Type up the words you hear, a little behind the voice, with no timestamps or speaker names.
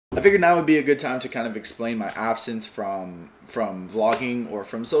I figured now would be a good time to kind of explain my absence from vlogging or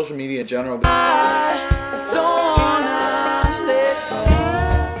from social media in general. Hi.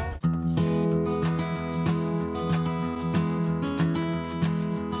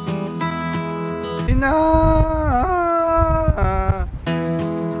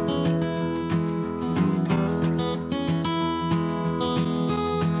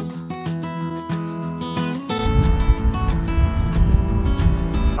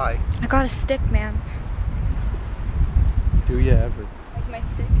 I got a stick, man. Do you ever? Like my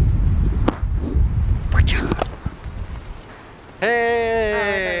stick.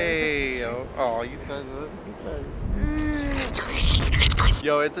 Hey! Oh, you guys.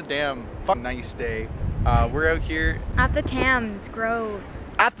 Yo, it's a damn nice day. We're out here at the Thames Grove.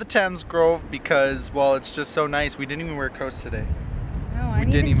 At the Thames Grove because, well, it's just so nice. We didn't even wear coats today. No, we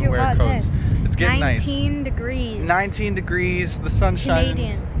didn't even wear coats. It's getting 19 degrees. 19 degrees. The sun's shining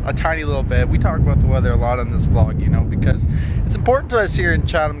Canadian. a tiny little bit. We talk about the weather a lot on this vlog, you know, because it's important to us here in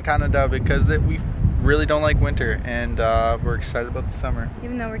Chatham, Canada, because we really don't like winter, and we're excited about the summer.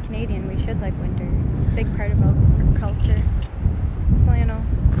 Even though we're Canadian, we should like winter. It's a big part of our culture. Flannel.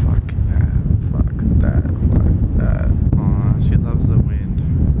 Fuck that. Fuck that. Fuck that. Aw, she loves the wind.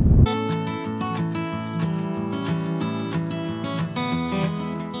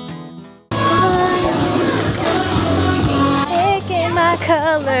 Picking my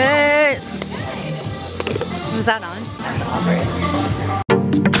colors. Was that on? That's awkward.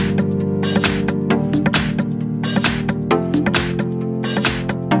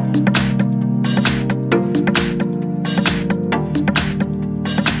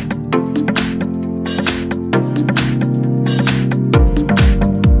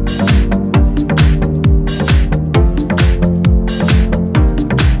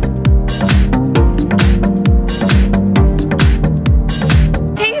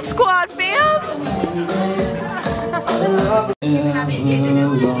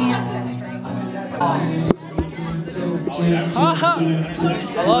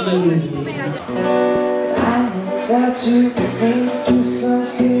 I love it. That you can make you so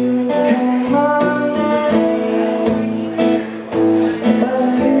soon come on. But I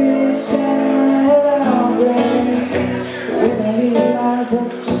hear you say my head all day. When I realize I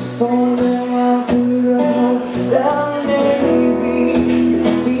just don't belong to the hope that maybe your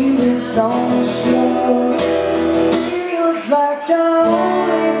feelings don't show. Feels like I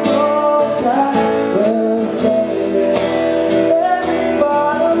only broke that was baby.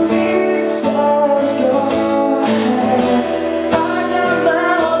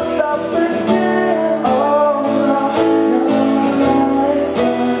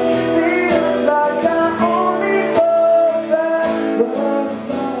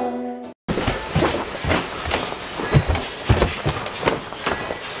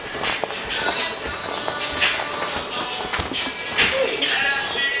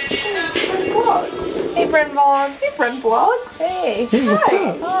 Hey, BREN VLOGS. Hey, BREN VLOGs. Hey. Hey, what's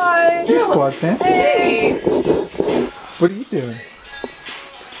up? Hi. Hey, squad fam. Hey. What are you doing?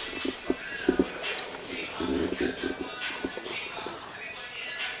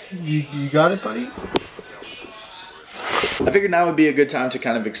 You got it, buddy? I figured now would be a good time to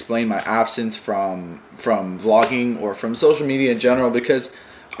kind of explain my absence from vlogging or from social media in general, because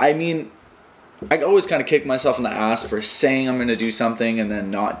I mean, I always kind of kick myself in the ass for saying I'm going to do something and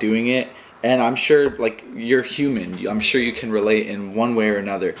then not doing it. And I'm sure, like, you're human. I'm sure you can relate in one way or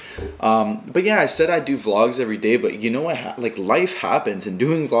another. But yeah, I said I do vlogs every day, but you know what? Like, life happens, and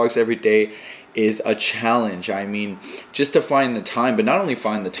doing vlogs every day is a challenge. I mean, just to find the time, but not only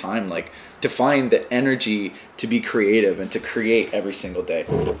find the time, like, to find the energy to be creative and to create every single day.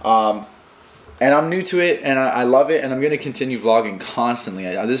 And I'm new to it, and I love it, and I'm going to continue vlogging constantly.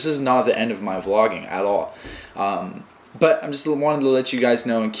 This is not the end of my vlogging at all. But I'm just wanted to let you guys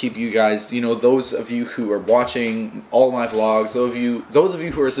know and keep you guys, you know, those of you who are watching all of my vlogs, those of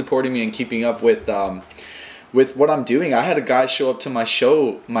you who are supporting me and keeping up with what I'm doing. I had a guy show up to my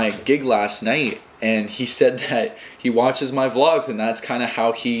gig last night, and he said that he watches my vlogs, and that's kind of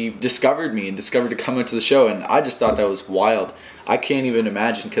how he discovered me and discovered to come into the show. And I just thought that was wild. I can't even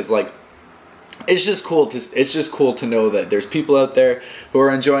imagine, because like, it's just cool to know that there's people out there who are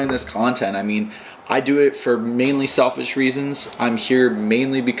enjoying this content. I mean, I do it for mainly selfish reasons. I'm here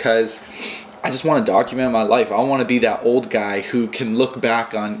mainly because I just want to document my life. I want to be that old guy who can look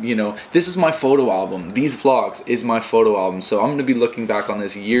back on, you know, this is my photo album. These vlogs is my photo album. So I'm going to be looking back on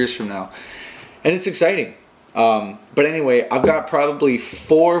this years from now. And it's exciting. But anyway, I've got probably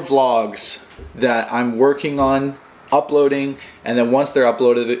 4 vlogs that I'm working on uploading, and then once they're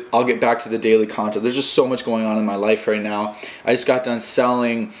uploaded, I'll get back to the daily content. There's just so much going on in my life right now. I just got done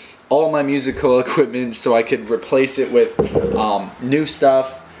selling all my musical equipment so I could replace it with new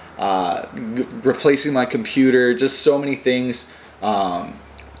stuff, replacing my computer, just so many things.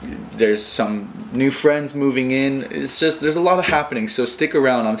 There's some new friends moving in. It's just, there's a lot of happening, so stick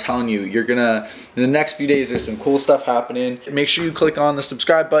around. I'm telling you, you're gonna, in the next few days, there's some cool stuff happening. Make sure you click on the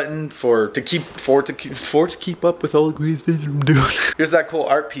subscribe button to keep up with all the great things I'm doing. Here's that cool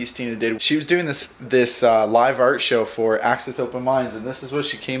art piece Tina did. She was doing this live art show for Access Open Minds, and this is what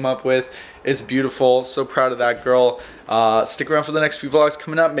she came up with. It's beautiful. So proud of that girl. Stick around for the next few vlogs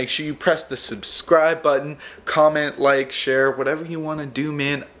coming up. Make sure you press the subscribe button, comment, like, share, whatever you want to do,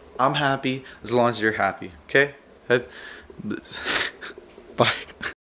 man. I'm happy as long as you're happy. Okay? Bye.